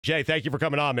Jay, thank you for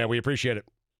coming on, man. We appreciate it.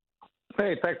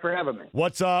 Hey, thanks for having me.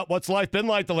 What's life been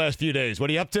like the last few days? What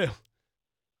are you up to?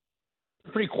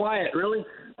 Pretty quiet, really.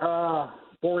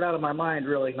 Bored out of my mind,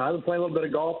 really. I've been playing a little bit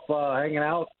of golf, hanging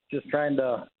out, just trying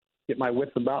to get my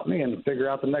wits about me and figure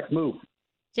out the next move.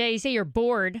 Jay, you say you're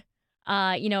bored.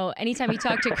 Anytime you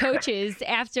talk to coaches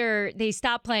after they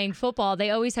stop playing football,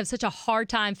 they always have such a hard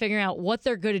time figuring out what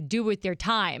they're going to do with their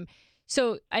time.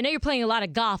 So I know you're playing a lot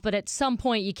of golf, but at some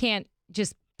point you can't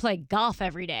just play golf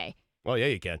every day. Well, yeah,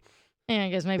 you can. Yeah, I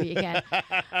guess maybe you can.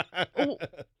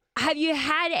 Have you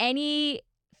had any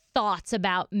thoughts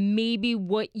about maybe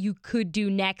what you could do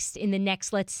next in the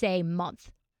next, let's say,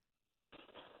 month?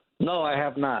 No, I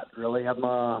have not, really.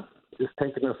 I'm just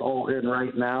taking this all in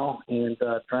right now and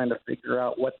trying to figure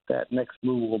out what that next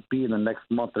move will be in the next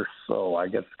month or so. I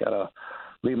guess got to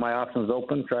leave my options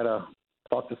open, try to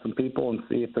talk to some people and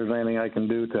see if there's anything I can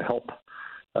do to help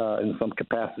in some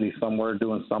capacity somewhere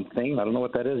doing something. I don't know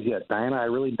what that is yet, Diana. I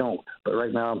really don't. But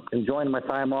right now I'm enjoying my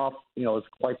time off. It's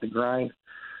quite the grind.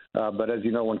 But as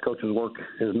you know, when coaches work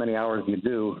as many hours as you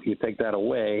do, you take that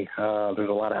away. There's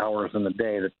a lot of hours in the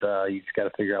day that you just got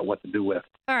to figure out what to do with.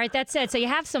 All right, that said, so you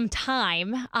have some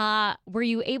time. Were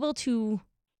you able to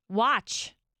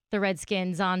watch the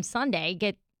Redskins on Sunday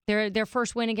get their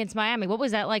first win against Miami? What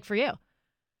was that like for you?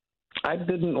 I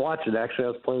didn't watch it, actually. I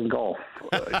was playing golf.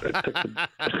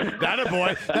 That a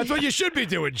boy. That's what you should be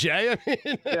doing, Jay.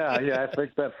 Yeah. I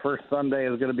think that first Sunday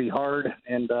is going to be hard,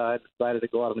 and I decided to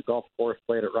go out on the golf course,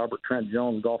 played at Robert Trent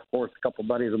Jones Golf Course. A couple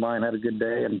buddies of mine had a good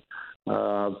day, and I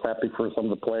was happy for some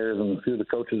of the players and a few of the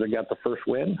coaches that got the first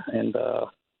win, and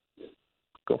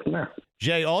go from there.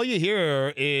 Jay, all you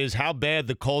hear is how bad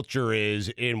the culture is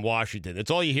in Washington. That's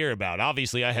all you hear about.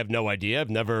 Obviously, I have no idea. I've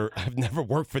never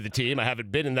worked for the team. I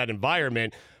haven't been in that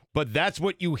environment. But that's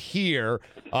what you hear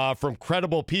from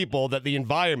credible people, that the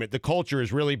environment, the culture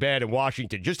is really bad in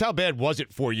Washington. Just how bad was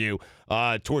it for you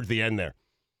towards the end there?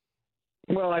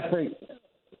 Well, I think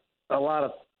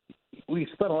we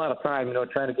spent a lot of time,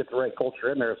 trying to get the right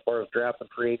culture in there as far as draft and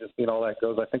free agency and all that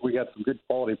goes. I think we got some good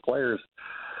quality players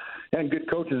and good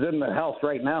coaches in the house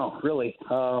right now, really.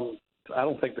 I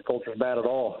don't think the culture is bad at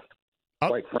all,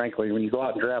 quite frankly. When you go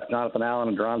out and draft Jonathan Allen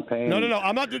and Deron Payne. No.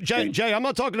 I'm not, Jay, I'm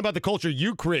not talking about the culture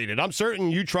you created. I'm certain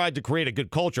you tried to create a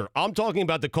good culture. I'm talking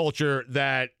about the culture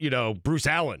that, Bruce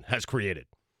Allen has created.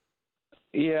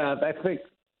 Yeah, I think,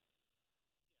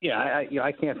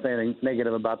 I can't say anything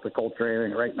negative about the culture or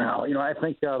anything right now. I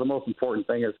think the most important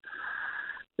thing is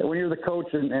that when you're the coach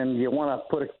and you want to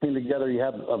put a team together, you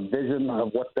have a vision of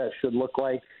what that should look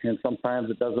like, and sometimes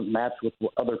it doesn't match with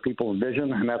other people's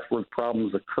vision, and that's where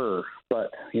problems occur. But,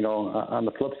 on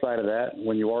the flip side of that,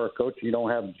 when you are a coach, you don't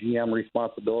have GM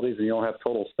responsibilities and you don't have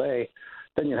total say,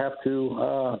 then you have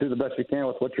to do the best you can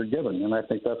with what you're given, and I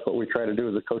think that's what we try to do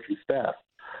as a coaching staff.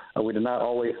 We did not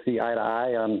always see eye to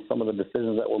eye on some of the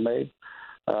decisions that were made,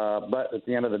 but at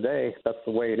the end of the day, that's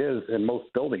the way it is in most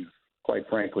buildings, quite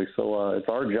frankly. So it's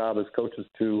our job as coaches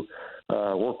to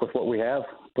work with what we have,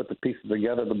 put the pieces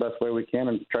together the best way we can,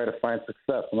 and try to find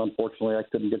success. And unfortunately, I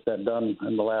couldn't get that done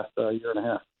in the last year and a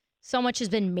half. So much has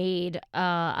been made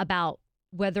about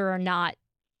whether or not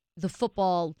the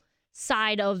football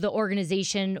side of the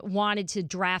organization wanted to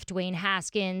draft Dwayne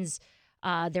Haskins.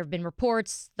 There have been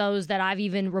reports, those that I've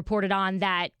even reported on,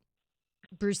 that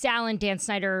Bruce Allen, Dan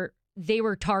Snyder, they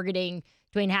were targeting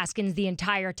Dwayne Haskins the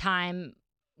entire time,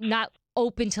 not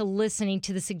open to listening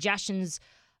to the suggestions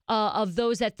of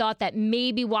those that thought that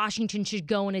maybe Washington should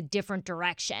go in a different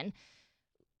direction.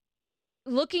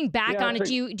 Looking back on it,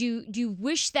 do you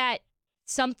wish that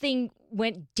something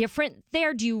went different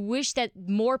there? Do you wish that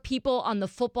more people on the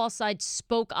football side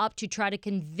spoke up to try to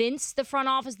convince the front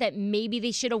office that maybe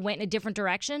they should have went in a different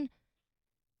direction?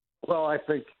 Well, I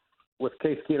think with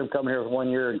Case Keenum coming here for 1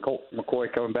 year and Colt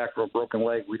McCoy coming back for a broken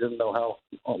leg, we didn't know how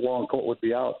long Colt would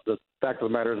be out. The fact of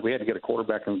the matter is we had to get a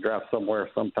quarterback in the draft somewhere,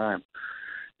 sometime.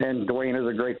 And Dwayne is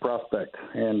a great prospect,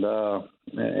 and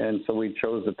so we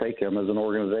chose to take him as an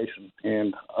organization.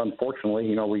 And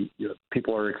unfortunately,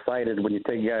 people are excited when you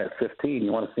take a guy at 15.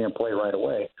 You want to see him play right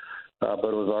away. But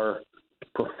it was our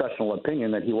professional opinion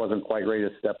that he wasn't quite ready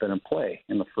to step in and play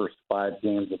in the first 5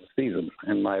 games of the season,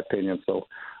 in my opinion. So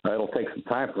it'll take some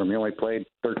time for him. He only played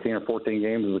 13 or 14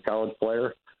 games as a college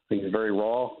player. He's very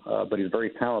raw, but he's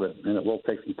very talented, and it will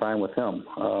take some time with him.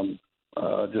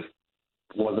 Just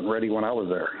wasn't ready when I was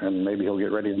there, and maybe he'll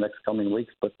get ready in the next coming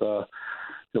weeks. But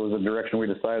it was a direction we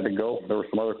decided to go. There were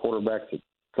some other quarterbacks that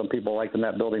some people liked in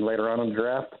that building later on in the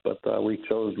draft, but we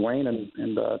chose Dwayne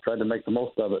and tried to make the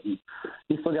most of it. And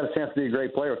he's still got a chance to be a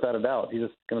great player, without a doubt. He's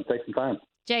just going to take some time.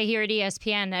 Jay, here at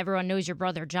ESPN, everyone knows your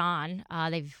brother John.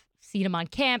 They've seen him on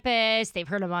campus. They've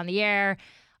heard him on the air.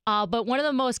 But one of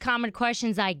the most common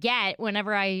questions I get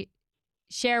whenever I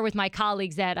share with my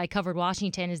colleagues that I covered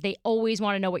Washington is they always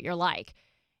want to know what you're like.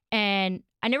 And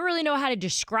I never really know how to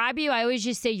describe you. I always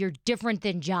just say you're different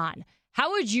than John.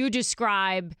 How would you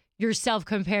describe yourself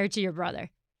compared to your brother?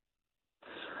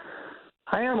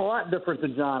 I am a lot different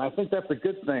than John. I think that's a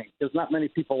good thing because not many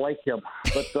people like him.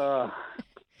 But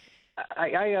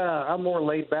I'm more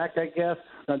laid back, I guess.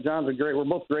 John's we're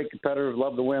both great competitors,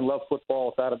 love to win, love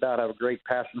football, without a doubt, have a great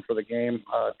passion for the game,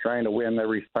 trying to win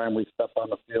every time we step on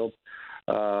the field.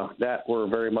 That we're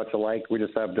very much alike. We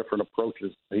just have different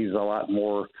approaches. He's a lot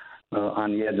more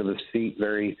on the edge of his seat,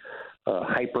 very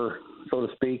hyper, so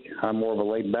to speak. I'm more of a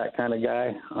laid back kind of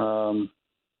guy,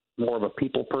 more of a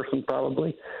people person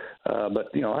probably.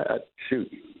 But,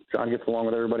 John gets along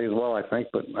with everybody as well, I think.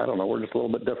 But I don't know. We're just a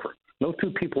little bit different. No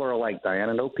two people are alike,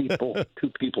 Diana. No two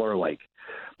people are alike.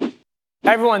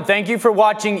 Everyone, thank you for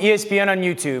watching ESPN on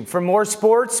YouTube. For more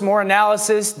sports, more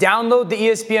analysis, download the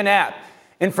ESPN app.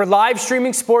 And for live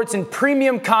streaming sports and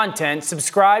premium content,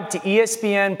 subscribe to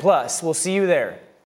ESPN+. We'll see you there.